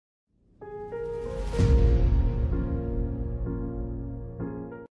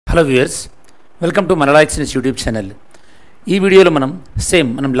Hello viewers, welcome to మన Laexcellence YouTube channel. ఈ వీడియోలో మనం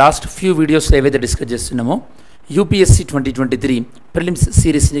లాస్ట్ ఫ్యూ వీడియోస్లో ఏవైతే డిస్కస్ చేస్తున్నామో యూపీఎస్సీ 2023 ప్రిలిమ్స్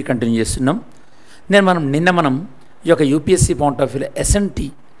సిరీస్ని కంటిన్యూ చేస్తున్నాం. నిన్న ఈ యొక్క యూపీఎస్సీ పాయింట్ ఆఫ్ వ్యూలో SNT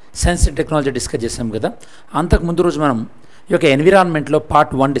science and technology discuss చేసాం కదా. అంతకు ముందు రోజు మనం ఈ యొక్క ఎన్విరాన్మెంట్లో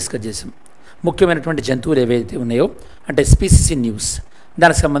పార్ట్ 1 డిస్కస్ చేసాం. ముఖ్యమైనటువంటి జంతువులు ఏవైతే ఉన్నాయో అంటే స్పీసీస్ ఇన్ న్యూస్,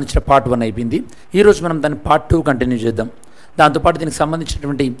 దానికి సంబంధించిన పార్ట్ 1 అయిపోయింది. ఈరోజు మనం దాన్ని పార్ట్ 2 కంటిన్యూ చేద్దాం. దాంతోపాటు దీనికి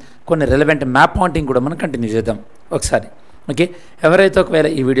సంబంధించినటువంటి కొన్ని రెలవెంట్ మ్యాప్ పాయింటింగ్ కూడా మనం కంటిన్యూ చేద్దాం ఒకసారి. ఓకే, ఎవరైతే ఒకవేళ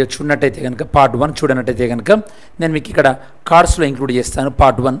ఈ వీడియో చూడనట్టయితే కనుక పార్ట్ 1 చూడనట్టయితే కనుక నేను మీకు ఇక్కడ కార్డ్స్లో ఇంక్లూడ్ చేస్తాను.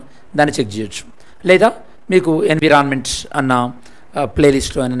 పార్ట్ 1 దాన్ని చెక్ చేయొచ్చు, లేదా మీకు ఎన్విరాన్మెంట్స్ అన్న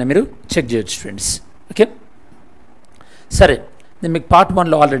ప్లేలిస్ట్లో అయినా మీరు చెక్ చేయొచ్చు ఫ్రెండ్స్. ఓకే, సరే, నేను మీకు పార్ట్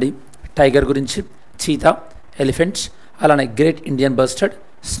 1లో ఆల్రెడీ టైగర్ గురించి, చీతా, ఎలిఫెంట్స్, అలానే great Indian bustard,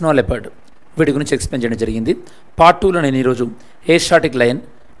 snow leopard వీటి గురించి ఎక్స్ప్లెయిన్ చేయడం జరిగింది. పార్ట్ 2లో నేను ఈరోజు Asiatic lion,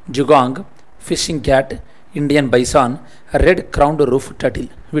 జుగాంగ్, fishing cat, Indian బైసాన్, red క్రౌన్డ్ roof turtle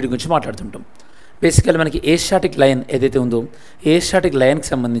వీటి గురించి మాట్లాడుతుంటాం. బేసికల్ మనకి ఏషియాటిక్ లయన్ ఏదైతే ఉందో ఏషియాటిక్ లయన్కి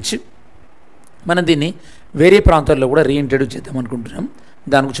సంబంధించి మనం దీన్ని వేరే ప్రాంతాల్లో కూడా రీఇంట్రడ్యూస్ చేద్దాం అనుకుంటున్నాం.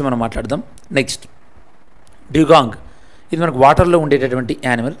 దాని గురించి మనం మాట్లాడదాం. నెక్స్ట్ డ్యూగాంగ్, ఇది మనకు వాటర్లో ఉండేటటువంటి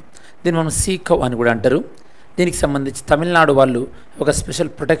యానిమల్. దీన్ని మనం సీ కవ్ అని కూడా అంటారు. దీనికి సంబంధించి తమిళనాడు వాళ్ళు ఒక స్పెషల్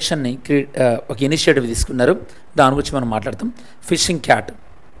ప్రొటెక్షన్ని ఒక ఇనిషియేటివ్ తీసుకున్నారు. దాని గురించి మనం మాట్లాడతాం. ఫిషింగ్ క్యాట్,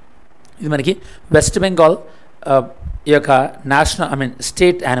 ఇది మనకి వెస్ట్ బెంగాల్ ఈ యొక్క నేషనల్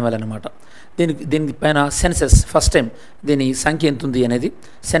స్టేట్ యానిమల్ అనమాట. దీనిపైన సెన్సెస్ ఫస్ట్ టైం దీని సంఖ్య ఎంత ఉంది అనేది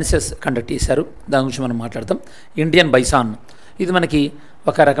సెన్సెస్ కండక్ట్ చేశారు. దాని గురించి మనం మాట్లాడతాం. ఇండియన్ బైసాన్, ఇది మనకి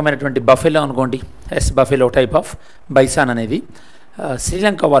ఒక రకమైనటువంటి బఫెలో అనుకోండి. బఫెలో టైప్ ఆఫ్ బైసాన్ అనేది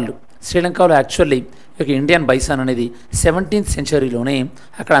శ్రీలంకలో యాక్చువల్లీ ఒక ఇండియన్ బైసాన్ అనేది 17th సెంచరీలోనే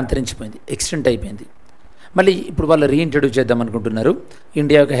అక్కడ అంతరించిపోయింది, ఎక్స్టెంట్ అయిపోయింది. మళ్ళీ ఇప్పుడు వాళ్ళు రీఇంట్రడ్యూస్ చేద్దాం అనుకుంటున్నారు.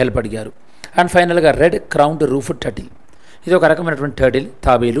 ఇండియా యొక్క హెల్ప్ అడిగారు. అండ్ ఫైనల్గా రెడ్ క్రౌన్డ్ రూఫ్ టర్టిల్, ఇది ఒక రకమైనటువంటి టర్టిల్,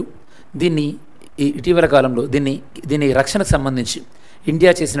 తాబేలు. దీన్ని ఇటీవల కాలంలో దీని రక్షణకు సంబంధించి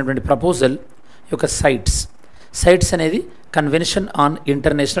ఇండియా చేసినటువంటి ప్రపోజల్ యొక్క సైట్స్ అనేది convention on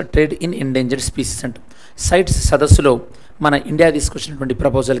international trade in endangered species అంట. సైట్స్ సదస్సులో మన ఇండియా తీసుకొచ్చినటువంటి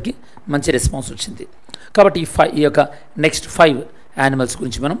ప్రపోజల్కి మంచి రెస్పాన్స్ వచ్చింది. కాబట్టి ఈ యొక్క నెక్స్ట్ 5 యానిమల్స్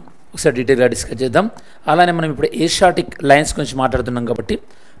గురించి మనం ఒకసారి డీటెయిల్గా డిస్కస్ చేద్దాం. అలానే మనం ఇప్పుడు ఏషియాటిక్ లయన్స్ గురించి మాట్లాడుతున్నాం కాబట్టి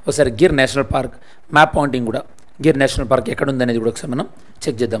ఒకసారి Gir national park map pointing కూడా, గిర్ నేషనల్ పార్క్ ఎక్కడ ఉందనేది కూడా ఒకసారి మనం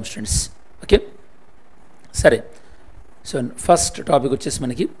చెక్ చేద్దాం స్టూడెంట్స్. ఓకే, సరే. సో ఫస్ట్ టాపిక్ వచ్చేసి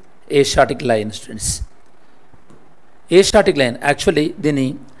మనకి Asiatic lion students. Asiatic lion actually దీని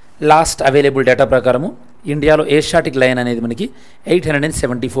లాస్ట్ అవైలబుల్ డేటా ప్రకారము ఇండియాలో ఏషియాటిక్ లయన్ అనేది మనకి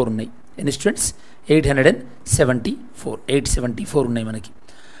 874 ఉన్నాయి. ఎన్ని స్టూడెంట్స్? 874 ఉన్నాయి మనకి.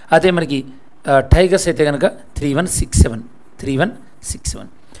 అదే మనకి టైగర్స్ అయితే కనుక 3167.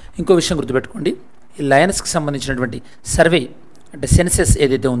 ఇంకో విషయం గుర్తుపెట్టుకోండి, ఈ లయన్స్కి సంబంధించినటువంటి సర్వే అంటే సెన్సెస్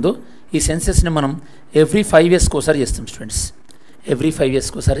ఏదైతే ఉందో ఈ సెన్సెస్ని మనం ఎవ్రీ 5 yearsకి ఒకసారి చేస్తాం స్టూడెంట్స్. ఎవ్రీ 5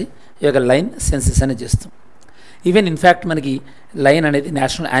 yearsకి ఒకసారి ఈ యొక్క లైన్ సెన్సెస్ అనేది చేస్తాం. ఈవెన్ ఇన్ఫ్యాక్ట్ మనకి లయన్ అనేది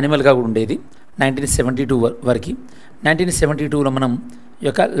నేషనల్ యానిమల్గా కూడా ఉండేది 1972 వరకు. 1972లో మనం ఈ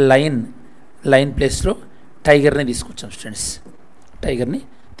యొక్క లయన్ ప్లేస్లో టైగర్ని తీసుకొచ్చాం స్టూడెంట్స్, టైగర్ని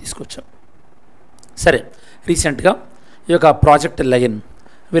తీసుకొచ్చాం. సరే, రీసెంట్గా ఈ యొక్క ప్రాజెక్ట్ లయన్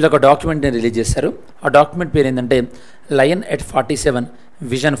వీళ్ళు ఒక డాక్యుమెంట్ని రిలీజ్ చేశారు. ఆ డాక్యుమెంట్ పేరు ఏంటంటే lion at 47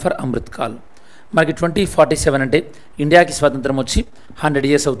 vision for Amrit call. మనకి 2047 అంటే ఇండియాకి స్వాతంత్రం వచ్చి 100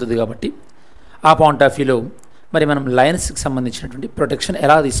 years అవుతుంది. కాబట్టి ఆ పాయింట్ ఆఫ్ వ్యూలో మరి మనం లయన్స్కి సంబంధించినటువంటి ప్రొటెక్షన్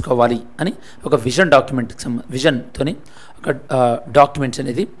ఎలా తీసుకోవాలి అని ఒక విజన్తోని ఒక డాక్యుమెంట్స్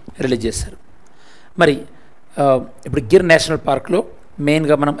అనేది రిలీజ్ చేశారు. మరి ఇప్పుడు గిర్ నేషనల్ పార్క్లో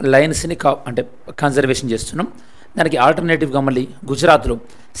మెయిన్గా మనం లయన్స్ని అంటే కన్జర్వేషన్ చేస్తున్నాం. దానికి ఆల్టర్నేటివ్గా మళ్ళీ గుజరాత్లో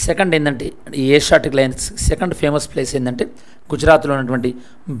సెకండ్ ఏంటంటే ఈ Asiatic Lions second famous place ఏంటంటే గుజరాత్లో ఉన్నటువంటి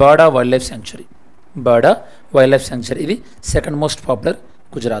బర్డా వైల్డ్ లైఫ్ శాంక్చురీ. ఇది సెకండ్ మోస్ట్ పాపులర్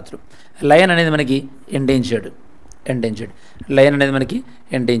గుజరాత్లో. లయన్ అనేది మనకి ఎండేంజర్డ్ లయన్ అనేది మనకి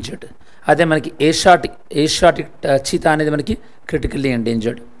ఎండేంజర్డ్. అదే మనకి ఏషియాటిక్ చీతా అనేది మనకి క్రిటికల్లీ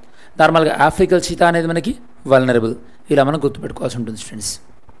ఎండేంజర్డ్. నార్మల్గా ఆఫ్రికల్ చీతా అనేది మనకి వల్నరబుల్. ఇలా మనం గుర్తుపెట్టుకోవాల్సి ఉంటుంది స్టూడెంట్స్.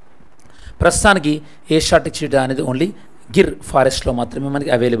 ప్రస్తుతానికి ఏషియాటిక్ చీతా అనేది ఓన్లీ గిర్ ఫారెస్ట్లో మాత్రమే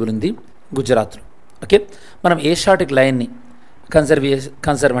మనకి అవైలబుల్ ఉంది గుజరాత్లో. ఓకే, మనం ఏషియాటిక్ లయన్ని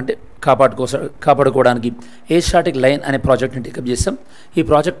కన్సర్వ్ అంటే కాపాడుకోవడానికి ఏషియాటిక్ లయన్ అనే ప్రాజెక్ట్ని టేకప్ చేస్తాం. ఈ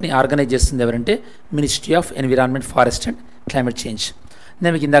ప్రాజెక్ట్ని ఆర్గనైజ్ చేస్తుంది ఎవరంటే ministry of environment, forest and climate change.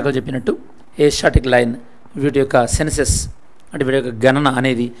 నేను మీకు ఇందాక చెప్పినట్టు ఏషియాటిక్ లయన్ వీటి యొక్క సెన్సెస్ అంటే వీటి యొక్క గణన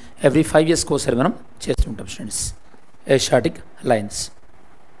అనేది ఎవ్రీ 5 yearsకి ఒకసారి మనం చేస్తుంటాం స్టూడెంట్స్. ఏషియాటిక్ లయన్స్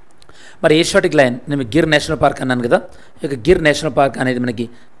మరి ఏషియాటిక్ లయన్ నేను గిర్ నేషనల్ పార్క్ అన్నాను కదా, ఈ యొక్క గిర్ నేషనల్ పార్క్ అనేది మనకి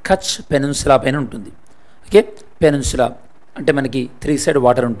కచ్ పెనిన్సులా పైన ఉంటుంది. ఓకే, పెనిన్సులా అంటే మనకి 3 సైడ్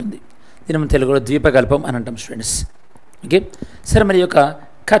వాటర్ ఉంటుంది. దీన్ని మనం తెలుగులో ద్వీపకల్పం అని అంటాం స్టూడెంట్స్. ఓకే, సరే మరి యొక్క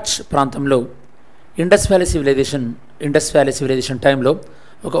కచ్ ప్రాంతంలో ఇండస్ వ్యాలీ సివిలైజేషన్ టైంలో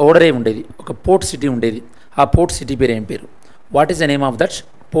ఒక ఓడరే ఉండేది, ఒక పోర్ట్ సిటీ ఉండేది. ఆ పోర్ట్ సిటీ పేరు ఏం పేరు? What is the name of that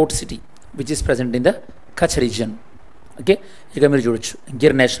port city which is present in the Kutch region? Okay, ఇక మీరు చూడొచ్చు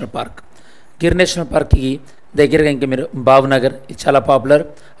Gir national park. Gir national పార్క్కి దగ్గరగా ఇంకా మీరు భావనగర్, ఇది చాలా పాపులర్.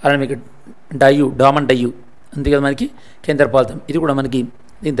 అలానే మీకు డామన్ డయ్యూ ఉంది కదా మనకి, కేంద్రపాలితం, ఇది కూడా మనకి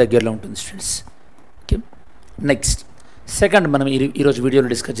దీని దగ్గరలో ఉంటుంది స్టూడెంట్స్. ఓకే, నెక్స్ట్ సెకండ్ మనం ఈరోజు వీడియోలో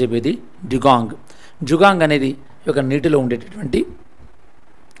డిస్కస్ చేయబోయేది డ్యూగాంగ్. డ్యూగాంగ్ అనేది ఒక నీటిలో ఉండేటటువంటి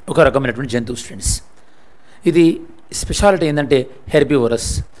ఒక రకమైనటువంటి జంతువు స్టూడెంట్స్. ఇది స్పెషాలిటీ ఏంటంటే హెర్బివోరస్.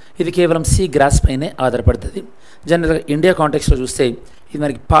 ఇది కేవలం సీ గ్రాస్ పైనే ఆధారపడుతుంది. జనరల్గా ఇండియా కాంటెక్స్లో చూస్తే ఇది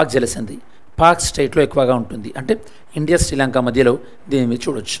మనకి పాక్ జలసంధి, పాక్ స్టేట్లో ఎక్కువగా ఉంటుంది. అంటే ఇండియా శ్రీలంక మధ్యలో దీన్ని మీరు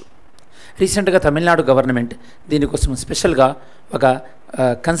చూడొచ్చు. రీసెంట్గా తమిళనాడు గవర్నమెంట్ దీనికోసం స్పెషల్గా ఒక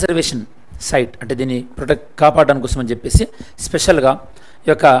కన్సర్వేషన్ సైట్, అంటే దీన్ని కాపాడడం కోసం అని చెప్పేసి స్పెషల్గా ఈ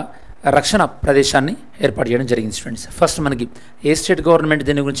యొక్క రక్షణ ప్రదేశాన్ని ఏర్పాటు చేయడం జరిగింది స్టూడెంట్స్. ఫస్ట్ మనకి ఏ స్టేట్ గవర్నమెంట్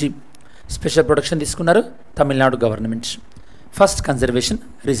దీని గురించి స్పెషల్ ప్రొటెక్షన్ తీసుకున్నారు? Tamil Nadu government. First conservation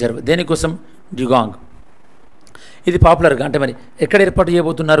reserve, దేనికోసం? డ్యూగాంగ్. ఇది పాపులర్గా అంటే మరి ఎక్కడ ఏర్పాటు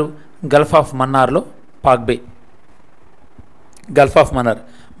చేయబోతున్నారు? Gulf of మన్నార్లో, Pak bay, Gulf of Mannar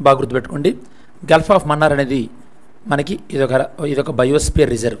బాగా గుర్తుపెట్టుకోండి. గల్ఫ్ ఆఫ్ మన్నార్ అనేది మనకి ఇదొక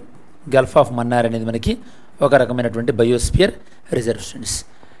biosphere reserve. Gulf of Mannar అనేది మనకి ఒక రకమైనటువంటి బయోస్పియర్ రిజర్వ్ స్టూడెంట్స్.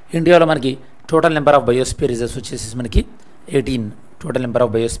 ఇండియాలో మనకి total number of biosphere reserves వచ్చేసి మనకి 18. Total number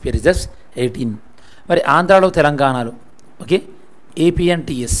of biosphere reserves 18. మరి ఆంధ్రాలో, తెలంగాణలో, okay, AP and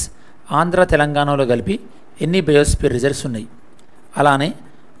TS, Andhra తెలంగాణలో కలిపి ఎన్ని బయోస్పియర్ రిజర్వ్స్ ఉన్నాయి? అలానే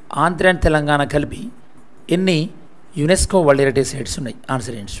ఆంధ్ర అండ్ తెలంగాణ కలిపి ఎన్ని యునెస్కో వరల్డ్ హెరిటేజ్ సైట్స్ ఉన్నాయి?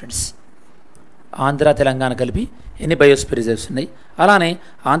 ఆన్సర్ ఏంటి స్టూడెంట్స్? ఆంధ్ర తెలంగాణ కలిపి ఎన్ని బయోస్పియర్ రిజర్వ్స్ ఉన్నాయి? అలానే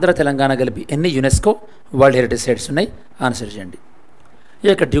ఆంధ్ర తెలంగాణ కలిపి ఎన్ని యునెస్కో వరల్డ్ హెరిటేజ్ సైట్స్ ఉన్నాయి? ఆన్సర్ చేయండి. ఈ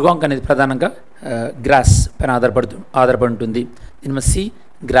యొక్క డ్యూగాంగ్ అనేది ప్రధానంగా గ్రాస్ పైన ఆధారపడి ఉంటుంది. దీని మనం సీ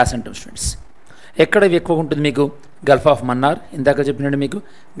గ్రాస్ అంటాం స్టూడెంట్స్. ఎక్కడ ఎక్కువగా ఉంటుంది మీకు? గల్ఫ్ ఆఫ్ మన్నార్, ఇందాక చెప్పినట్టు మీకు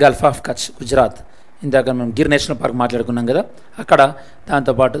గల్ఫ్ ఆఫ్ కచ్, గుజరాత్, ఇందాక మనం గిర్ నేషనల్ పార్క్ మాట్లాడుకున్నాం కదా అక్కడ.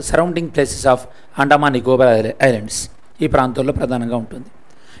 దాంతోపాటు surrounding places of Andaman Nicobar islands, ఈ ప్రాంతాల్లో ప్రధానంగా ఉంటుంది.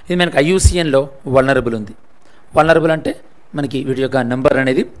 ఇది మనకి IUCNలో వల్నరబుల్ ఉంది. వల్నరబుల్ అంటే మనకి వీటి యొక్క నెంబర్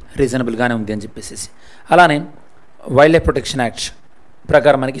అనేది రీజనబుల్గానే ఉంది అని చెప్పేసి. అలానే వైల్డ్ లైఫ్ ప్రొటెక్షన్ యాక్ట్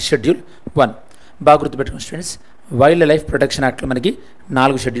ప్రకారం మనకి షెడ్యూల్ 1 బాగా గుర్తుపెట్టుకున్న స్టూడెంట్స్. వైల్డ్ లైఫ్ ప్రొటెక్షన్ యాక్ట్లో మనకి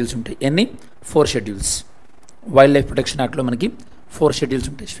 4 షెడ్యూల్స్ ఉంటాయి. ఎన్ని? 4 షెడ్యూల్స్. వైల్డ్ లైఫ్ ప్రొటెక్షన్ యాక్ట్లో మనకి 4 షెడ్యూల్స్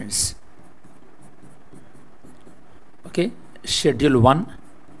ఉంటాయి students. Okay, schedule 1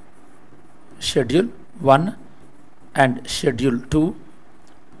 and schedule 2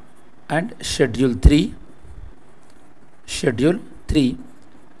 and schedule 3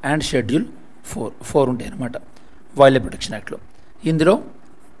 and schedule 4 ఉంటాయి అన్నమాట వైల్డ్ లైఫ్ ప్రొటెక్షన్ యాక్ట్లో. ఇందులో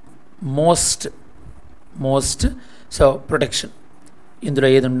మోస్ట్ ప్రొటెక్షన్, ఇందులో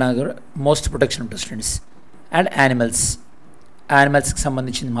ఏది ఉన్నా కూడా మోస్ట్ ప్రొటెక్షన్ ఉంటుంది స్టూడెంట్స్. అండ్ యానిమల్స్కి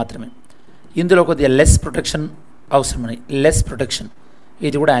సంబంధించింది మాత్రమే. ఇందులో కొద్దిగా లెస్ ప్రొటెక్షన్ అవసరమని, లెస్ ప్రొటెక్షన్,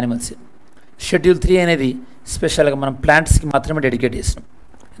 ఇది కూడా యానిమల్సే. షెడ్యూల్ 3 అనేది స్పెషల్గా మనం ప్లాంట్స్కి మాత్రమే డెడికేట్ చేసినాం,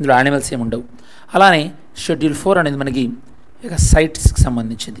 ఇందులో యానిమల్స్ ఏమి ఉండవు. అలానే షెడ్యూల్ 4 అనేది మనకి ఇక సైట్స్కి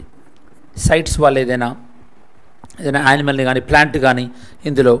సంబంధించింది. సైట్స్ వాళ్ళు ఏదైనా యానిమల్ని కానీ ప్లాంట్ కానీ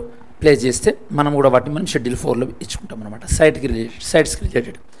ఇందులో ప్లేస్ చేస్తే మనం కూడా వాటిని మనం షెడ్యూల్ 4లో ఇచ్చుకుంటాం అనమాట, సైట్స్కి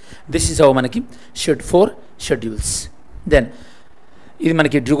రిలేటెడ్. దిస్ ఈజ్ హౌ మనకి 4 షెడ్యూల్స్. దెన్ ఇది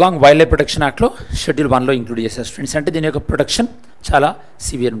మనకి డ్యూగాంగ్ వైల్డ్ లైఫ్ ప్రొటెక్షన్ యాక్ట్లో షెడ్యూల్ 1లో ఇంక్లూడ్ చేశారు స్టూడెంట్స్. అంటే దీని యొక్క ప్రొటెక్షన్ చాలా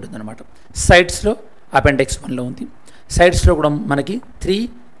సివియర్ ఉంటుందన్నమాట. సైట్స్లో అపెండిక్స్ 1లో ఉంది. సైట్స్లో కూడా మనకి త్రీ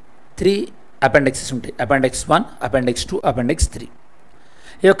అపెండిక్సెస్ ఉంటాయి. Appendix 1, appendix 2, appendix 3.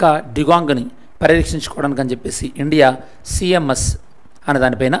 ఈ యొక్క డ్యూగాంగ్ని పరిరక్షించుకోవడానికి అని చెప్పేసి ఇండియా CMS అనే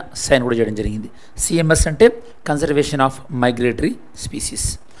దానిపైన సైన్ కూడా చేయడం జరిగింది. CMS అంటే conservation of migratory species.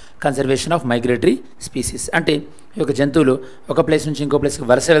 Conservation of migratory species అంటే ఈ యొక్క జంతువులు ఒక ప్లేస్ నుంచి ఇంకో ప్లేస్కి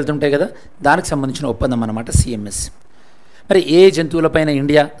వరుస వెళ్తుంటాయి కదా, దానికి సంబంధించిన ఒప్పందం అన్నమాట CMS. మరి ఏ జంతువులపైన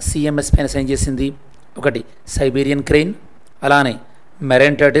ఇండియా CMS పైన సైన్ చేసింది? ఒకటి సైబీరియన్ క్రెయిన్, అలానే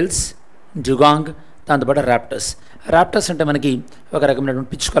మెరైన్ టర్టిల్స్, డ్యూగాంగ్, దాంతోపాటు ర్యాప్టర్స్ అంటే మనకి ఒక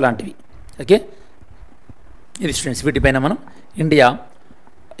రకమైనటువంటి పిచ్చుక లాంటివి. ఓకే, ఇది స్టూడెంట్స్, వీటిపైన మనం ఇండియా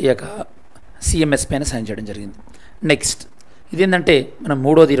ఈ యొక్క CMS పైన సైన్ చేయడం జరిగింది. నెక్స్ట్ ఇది ఏంటంటే మనం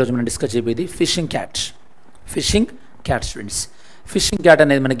మూడోది ఈరోజు మనం డిస్కస్ చేయబోయేది fishing cat students. Fishing cat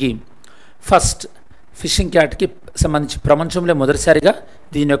అనేది మనకి ఫిషింగ్ క్యాట్కి సంబంధించి ప్రపంచంలో మొదటిసారిగా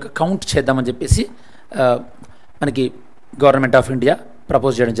దీని యొక్క కౌంట్ చేద్దామని చెప్పేసి మనకి గవర్నమెంట్ ఆఫ్ ఇండియా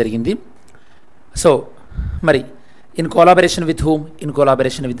ప్రపోజ్ చేయడం జరిగింది. సో మరి in collaboration with whom, in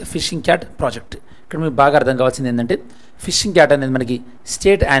collaboration with fishing cat project. ఇక్కడ మీకు బాగా అర్థం కావాల్సింది ఏంటంటే ఫిషింగ్ క్యాట్ అనేది మనకి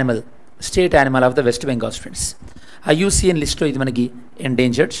state animal of the west Bengal students. IUCN లిస్ట్లో ఇది మనకి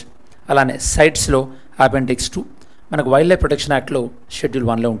ఎండేంజర్డ్. అలానే సైట్స్లో అపెండిక్స్ 2, మనకు వైల్డ్ లైఫ్ ప్రొటెక్షన్ యాక్ట్లో షెడ్యూల్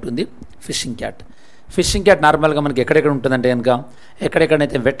 1లో ఉంటుంది ఫిషింగ్ క్యాట్. ఫిషింగ్ క్యాట్ నార్మల్గా మనకి ఎక్కడెక్కడ ఉంటుందంటే కనుక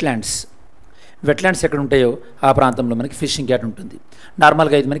ఎక్కడెక్కడైతే వెట్లాండ్స్ ఎక్కడ ఉంటాయో ఆ ప్రాంతంలో మనకి ఫిషింగ్ క్యాట్ ఉంటుంది.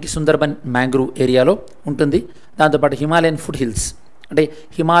 నార్మల్గా ఇది మనకి సుందర్బన్ మ్యాంగ్రూవ్ ఏరియాలో ఉంటుంది. దాంతోపాటు హిమాలయన్ ఫుట్ హిల్స్ అంటే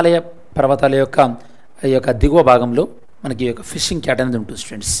హిమాలయ పర్వతాల యొక్క దిగువ భాగంలో మనకి ఈ యొక్క ఫిషింగ్ క్యాట్ అనేది ఉంటుంది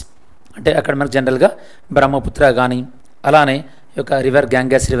స్టూడెంట్స్. అంటే అక్కడ మనకి జనరల్గా బ్రహ్మపుత్ర కానీ అలానే ఈ యొక్క రివర్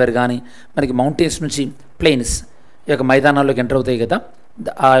గ్యాంగస్ రివర్ కానీ మనకి మౌంటైన్స్ నుంచి ప్లెయిన్స్ ఈ యొక్క మైదానాల్లోకి ఎంటర్ అవుతాయి కదా,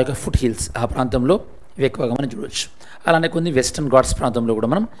 ఆ యొక్క ఫుట్ హిల్స్ ఆ ప్రాంతంలో ఇవి ఎక్కువగా మనం చూడవచ్చు. అలానే కొన్ని వెస్టర్న్ ఘాట్స్ ప్రాంతంలో కూడా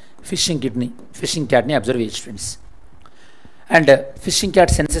మనం ఫిషింగ్ క్యాట్ని అబ్జర్వ్ చేయొచ్చు friends. And fishing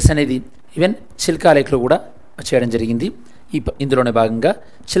cat senses అనేది ఈవెన్ చిల్కా లేక్లో కూడా చేయడం జరిగింది. ఇందులోనే భాగంగా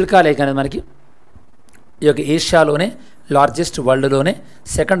చిల్కా లేక్ అనేది మనకి ఈ యొక్క ఏషియాలోనే లార్జెస్ట్, వరల్డ్లోనే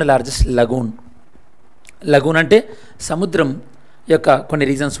సెకండ్ లార్జెస్ట్ లగూన్ అంటే సముద్రం యొక్క కొన్ని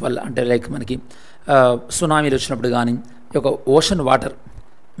రీజన్స్ వల్ల, అంటే లైక్ మనకి సునామీలు వచ్చినప్పుడు కానీ ఈ యొక్క ఓషన్ వాటర్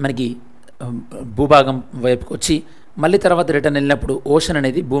మనకి భూభాగం వైపుకి వచ్చి మళ్ళీ తర్వాత రిటర్న్ వెళ్ళినప్పుడు ఓషన్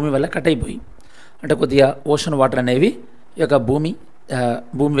అనేది భూమి వల్ల కట్ అయిపోయి, అంటే కొద్దిగా ఓషన్ వాటర్ అనేవి ఈ యొక్క భూమి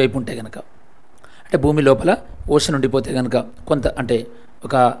వైపు ఉంటే కనుక, అంటే భూమి లోపల ఓషన్ ఉండిపోతే కనుక కొంత అంటే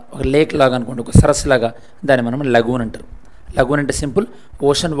ఒక లేక్ లాగా అనుకోండి, ఒక సరస్సు లాగా, దాన్ని మనం లగూన్ అంటారు. లగూన్ అంటే సింపుల్,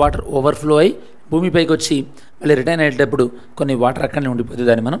 ఓషన్ వాటర్ ఓవర్ఫ్లో అయ్యి భూమిపైకి వచ్చి మళ్ళీ రిటర్న్ అయ్యేటప్పుడు కొన్ని వాటర్ అక్కడనే ఉండిపోతే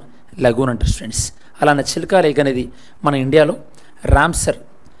దాన్ని మనం లగూన్ అంటారు స్టూడెంట్స్. అలానే చిల్కా లేక్ అనేది మన ఇండియాలో రామ్సర్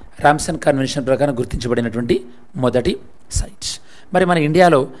కన్వెన్షన్ ప్రకారం గుర్తించబడినటువంటి మొదటి సైట్స్. మరి మన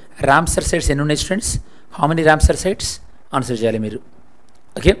ఇండియాలో రామ్సర్ సైట్స్ ఎన్ని ఉన్నాయి students? How many Ramsar sites? Answer చేయాలి మీరు.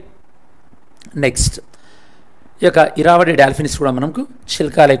 ఓకే, నెక్స్ట్ ఈ యొక్క ఇరావడి డాల్ఫిన్స్ కూడా మనకు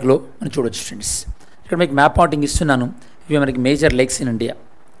చిల్కా లేక్లో మనం చూడవచ్చు స్టూడెంట్స్. ఇక్కడ మీకు మ్యాప్ పాయింటింగ్ ఇస్తున్నాను. ఇవి మనకి మేజర్ లేక్స్ ఇన్ ఇండియా.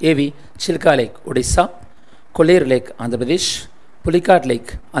 ఏవి? Chilka lake Odisha, Kolleru lake Andhra Pradesh, Pulicat lake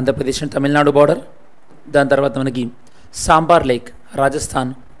Andhra Pradesh and Tamil Nadu border, దాని తర్వాత మనకి సాంబార్ లేక్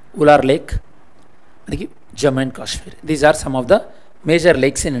రాజస్థాన్, ఉలార్ లేక్ మనకి Jammu and Kashmir. These are some of the major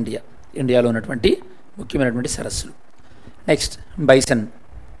lakes in ఇండియాలో ఉన్నటువంటి ముఖ్యమైనటువంటి సరస్సులు. Next bison,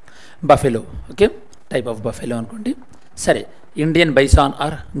 buffalo. Okay, type of buffalo అనుకోండి. సరే, ఇండియన్ బైసాన్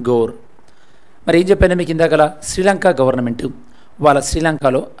ఆర్ గోర్. మరి ఏం చెప్పాను మీకు ఇందాకలా, శ్రీలంక గవర్నమెంట్ వాళ్ళ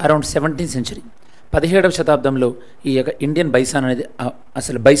శ్రీలంకలో అరౌండ్ 17th century 17వ శతాబ్దంలో ఈ యొక్క ఇండియన్ బైసాన్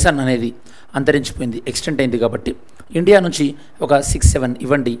అనేది అంతరించిపోయింది, ఎక్స్టెంట్ అయింది. కాబట్టి ఇండియా నుంచి ఒక 6-7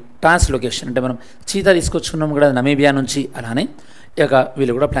 ఇవ్వండి ట్రాన్స్లొకేషన్, అంటే మనం చీతా తీసుకొచ్చుకున్నాం కూడా నమీబియా నుంచి, అలానే ఈ యొక్క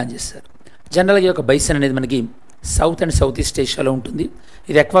వీళ్ళు కూడా ప్లాన్ చేస్తారు. జనరల్గా ఈ యొక్క బైసన్ అనేది మనకి సౌత్ అండ్ సౌత్ ఈస్ట్ ఏషియాలో ఉంటుంది.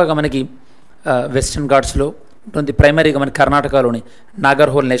 ఇది ఎక్కువగా మనకి వెస్టర్న్ ఘాట్స్లో ఉంటుంది. ప్రైమరీగా మనకి కర్ణాటకలోని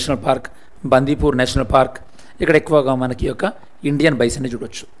Nagar whole national park, Bandipur national park, ఇక్కడ ఎక్కువగా మనకి యొక్క ఇండియన్ బైసన్ని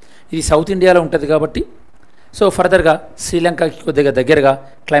చూడవచ్చు. ఇది సౌత్ ఇండియాలో ఉంటుంది కాబట్టి సో ఫర్దర్గా శ్రీలంకకి కొద్దిగా దగ్గరగా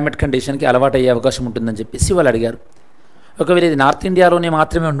క్లైమేట్ కండిషన్కి అలవాటు అయ్యే అవకాశం ఉంటుందని చెప్పేసి వాళ్ళు అడిగారు. ఒకవేళ ఇది నార్త్ ఇండియాలోనే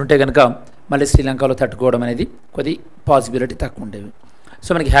మాత్రమే ఉంటుంటే కనుక మళ్ళీ శ్రీలంకలో తట్టుకోవడం అనేది కొద్ది పాసిబిలిటీ తక్కువ ఉండేవి. సో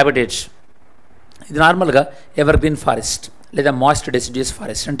మనకి హ్యాబిటేట్స్, ఇది నార్మల్గా ఎవర్ గ్రీన్ ఫారెస్ట్ లేదా మాయిస్ట్ డెసిడ్యూస్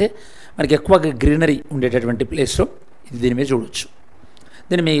ఫారెస్ట్, అంటే మనకి ఎక్కువగా గ్రీనరీ ఉండేటటువంటి ప్లేస్లో ఇది దీని మీద చూడవచ్చు.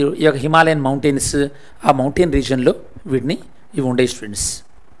 దీన్ని మీరు ఈ యొక్క హిమాలయన్ మౌంటైన్స్, ఆ మౌంటైన్ రీజియన్లో ఇవి ఉండే స్టూడెంట్స్.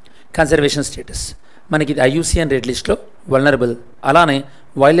 కన్జర్వేషన్ స్టేటస్ మనకి ఇది IUCN రెడ్ లిస్ట్లో వల్నరబుల్, అలానే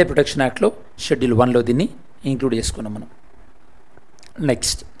వైల్డ్ లైఫ్ ప్రొటెక్షన్ యాక్ట్లో షెడ్యూల్ 1లో దీన్ని ఇంక్లూడ్ చేసుకున్నాం మనం.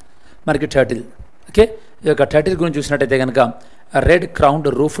 నెక్స్ట్ మనకి టర్టిల్. ఓకే, ఈ యొక్క టర్టిల్ గురించి చూసినట్టయితే కనుక రెడ్ క్రౌన్డ్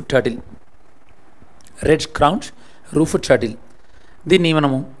రూఫ్ టర్టిల్ దీన్ని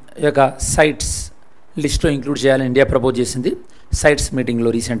మనము ఈ యొక్క సైట్స్ లిస్ట్లో ఇంక్లూడ్ చేయాలని ఇండియా ప్రపోజ్ చేసింది సైట్స్ మీటింగ్లో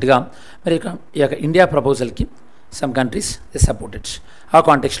రీసెంట్గా. మరి ఈ యొక్క India ప్రపోజల్కి some countries they supported, ఆ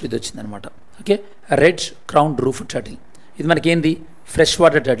కాంటెక్స్ట్లో ఇది వచ్చిందనమాట. ఓకే, రెడ్ క్రౌన్డ్ రూఫ్ టర్టిల్ ఇది మనకి ఏంది? ఫ్రెష్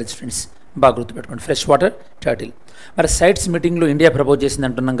వాటర్ టర్టిల్ స్టూడెంట్స్, బాగా గుర్తుపెట్టుకోండి, ఫ్రెష్ వాటర్ టర్టిల్. మరి సైట్స్ మీటింగ్లో ఇండియా ప్రపోజ్ చేసింది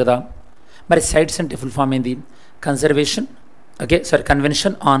అంటున్నాం కదా, మరి సైట్స్ అంటే ఫుల్ ఫామ్ ఏంది?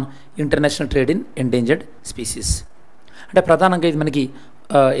 Convention on international trade in endangered species. అంటే ప్రధానంగా ఇది మనకి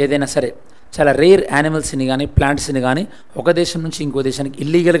ఏదైనా సరే చాలా రేర్ యానిమల్స్ని కానీ ప్లాంట్స్ని కానీ ఒక దేశం నుంచి ఇంకో దేశానికి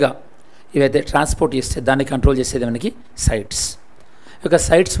ఇల్లీగల్గా ఇవైతే ట్రాన్స్పోర్ట్ చేస్తే దాన్ని కంట్రోల్ చేసేది మనకి సైట్స్. ఇక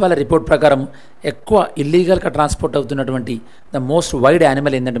సైట్స్ వాళ్ళ రిపోర్ట్ ప్రకారం ఎక్కువ ఇల్లీగల్గా ట్రాన్స్పోర్ట్ అవుతున్నటువంటి ద మోస్ట్ వైడ్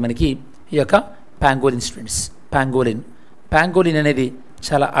యానిమల్ ఏంటంటే మనకి ఈ యొక్క ప్యాంగోలిన్ స్టూడెంట్స్. ప్యాంగోలిన్ అనేది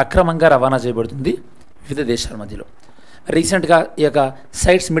చాలా అక్రమంగా రవాణా చేయబడుతుంది వివిధ దేశాల మధ్యలో. రీసెంట్గా ఈ యొక్క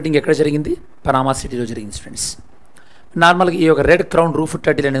సైట్స్ మీటింగ్ ఎక్కడ జరిగింది? పనామా సిటీలో జరిగింది స్టూడెంట్స్. నార్మల్గా ఈ యొక్క రెడ్ క్రౌన్ రూఫ్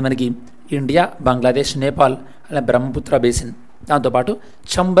టర్టిల్ అనేది మనకి ఇండియా, బంగ్లాదేశ్, నేపాల్ అలా బ్రహ్మపుత్ర బేసిన్, దాంతోపాటు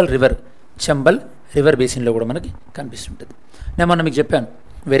చంబల్ రివర్ బేసిన్లో కూడా మనకి కనిపిస్తుంటుంది. నేను మొన్న మీకు చెప్పాను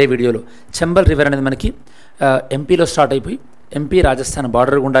వేరే వీడియోలో, చంబల్ రివర్ అనేది మనకి ఎంపీలో స్టార్ట్ అయిపోయి ఎంపీ రాజస్థాన్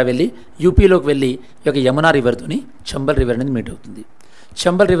బార్డర్ గుండా వెళ్ళి యూపీలోకి వెళ్ళి ఈ యొక్క యమునా రివర్తోని చంబల్ రివర్ అనేది మీట్ అవుతుంది.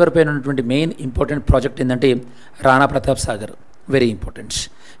 చంబల్ రివర్ పైన ఉన్నటువంటి మెయిన్ ఇంపార్టెంట్ ప్రాజెక్ట్ ఏంటంటే రాణా ప్రతాప్ సాగర్, వెరీ ఇంపార్టెంట్.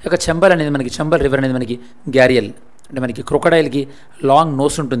 ఈ యొక్క చంబల్ రివర్ అనేది మనకి గ్యారియల్ అంటే మనకి క్రొకడైల్కి లాంగ్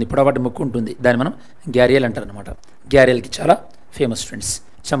నోస్ ఉంటుంది, పొడవాటి ముక్కు ఉంటుంది, దాన్ని మనం గ్యారియల్ అంటారు అనమాట. గ్యారియల్కి చాలా ఫేమస్ ఫ్రెండ్స్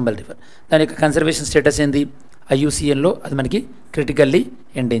చంబల్ రివర్. దాని యొక్క కన్జర్వేషన్ స్టేటస్ ఏంది? IUCNలో అది మనకి క్రిటికల్లీ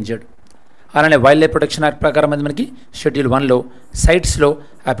ఎండేంజర్డ్. అలానే వైల్డ్ లైఫ్ ప్రొటెక్షన్ యాక్ట్ ప్రకారం అది మనకి షెడ్యూల్ 1లో, సైట్స్లో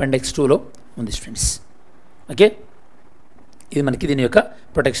అపెండిక్స్ 2లో ఉంది స్టూడెంట్స్. ఓకే, ఇది మనకి దీని యొక్క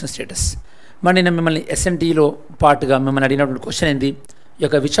ప్రొటెక్షన్ స్టేటస్. మరి నేను మిమ్మల్ని SNTలో పార్ట్గా మిమ్మల్ని అడిగినటువంటి క్వశ్చన్ ఏంది? ఈ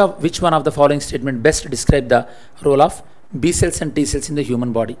యొక్క which one of the following statement best describe the role of B cells and T cells in the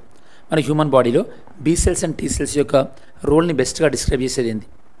human body. మన హ్యూమన్ బాడీలో B cells and T cells యొక్క రోల్ని బెస్ట్గా డిస్క్రైబ్ చేసేది ఏంది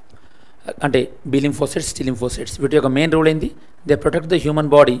అంటే B lymphocytes, T lymphocytes. వీటి యొక్క main role ఏంది? They protect the human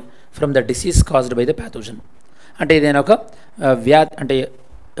body from the disease caused by the pathogen. అంటే ఏదైనా ఒక అంటే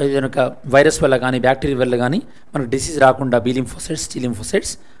ఏదైనా ఒక వైరస్ వల్ల కానీ బ్యాక్టీరియా వల్ల కానీ మనకు డిసీజ్ రాకుండా B lymphocytes, T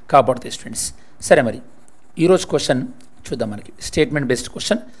lymphocytes కాపాడుతాయి స్టూడెంట్స్. సరే, మరి ఈరోజు క్వశ్చన్ చూద్దాం. మనకి స్టేట్మెంట్ బేస్డ్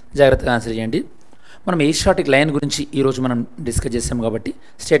క్వశ్చన్, జాగ్రత్తగా ఆన్సర్ చేయండి. మనం ఏషియాటిక్ లయన్ గురించి ఈరోజు మనం డిస్కస్ చేసాం కాబట్టి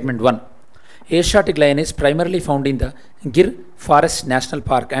statement 1, Asiatic lion is primarily found in the Gir forest national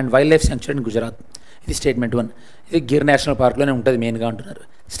park and wild life sanctuary in Gujarat. ఇది స్టేట్మెంట్ 1. ఇది గిర్ నేషనల్ పార్క్లోనే ఉంటుంది మెయిన్గా అంటున్నారు.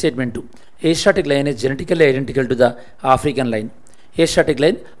 Statement 2, Asiatic lion is genetically identical to the African line. Asiatic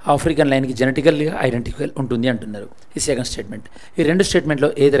line African లైన్కి జెనెటికల్గా identical ఉంటుంది అంటున్నారు. ఈ second statement. ఈ రెండు స్టేట్మెంట్లో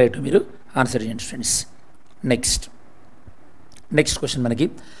ఏది రైట్ మీరు ఆన్సర్ చేయండి ఫ్రెండ్స్. నెక్స్ట్ క్వశ్చన్ మనకి,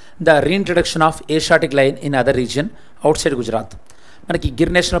 the reintroduction of Asiatic line in other region out side Gujarat. మనకి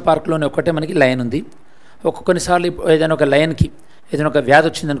గిర్ నేషనల్ పార్క్లోనే ఒకటే మనకి లయన్ ఉంది. కొన్నిసార్లు ఏదైనా ఒక లయన్కి ఏదైనా ఒక వ్యాధి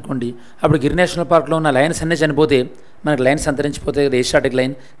వచ్చిందనుకోండి, అప్పుడు గిర్ నేషనల్ పార్క్లో ఉన్న లయన్స్ అన్నీ చనిపోతే మనకి లయన్స్ అంతరించిపోతాయి కదా ఏషియాటిక్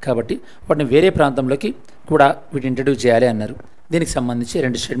లైన్. కాబట్టి వాటిని వేరే ప్రాంతంలోకి కూడా వీటిని ఇంట్రడ్యూస్ చేయాలి అన్నారు. దీనికి సంబంధించి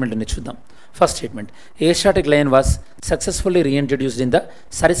రెండు స్టేట్మెంట్ ఉన్నాయి, చూద్దాం. First statement, Asiatic lion was successfully రీఇంట్రడ్యూస్డ్ in the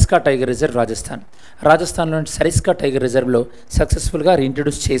Sariska tiger reserve Rajasthan. రాజస్థాన్లోని సరిస్కా టైగర్ రిజర్వ్లో సక్సెస్ఫుల్గా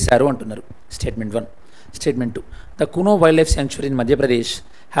రీఇంట్రడ్యూస్ చేశారు అంటున్నారు. Statement 1. Statement 2, the Kuno wild life sanctuary in Madhya Pradesh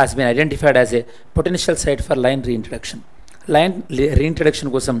has been identified as a potential site for lion reintroduction. Lion reintroduction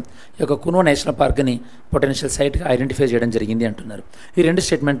కోసం ఈ యొక్క Kuno national పార్క్ని potential సైట్గా identify చేయడం జరిగింది అంటున్నారు. ఈ రెండు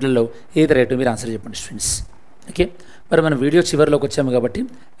స్టేట్మెంట్లలో ఏది రైట్ మీరు ఆన్సర్ చెప్పండి స్టూడెంట్స్. ఓకే, మరి మనం వీడియో చివరిలోకి వచ్చాము కాబట్టి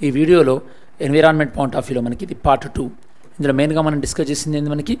ఈ వీడియోలో ఎన్విరాన్మెంట్ పాయింట్ ఆఫ్ వ్యూలో మనకి ఇది పార్ట్ 2. ఇందులో మెయిన్గా మనం డిస్కస్ చేసింది ఏంది,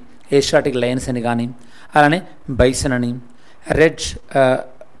 మనకి ఏషియాటిక్ లయన్స్ అని కానీ, అలానే బైసన్ అని,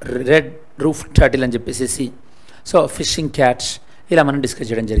 రెడ్ రూఫ్ టర్టిల్ అని చెప్పేసి, సో ఫిషింగ్ క్యాట్స్, ఇలా మనం డిస్కస్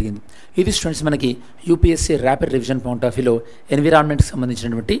చేయడం జరిగింది. ఇది స్టూడెంట్స్ మనకి UPSC rapid revision point of వ్యూలో ఎన్విరాన్మెంట్కి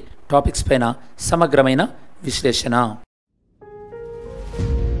సంబంధించినటువంటి టాపిక్స్ పైన సమగ్రమైన విశ్లేషణ.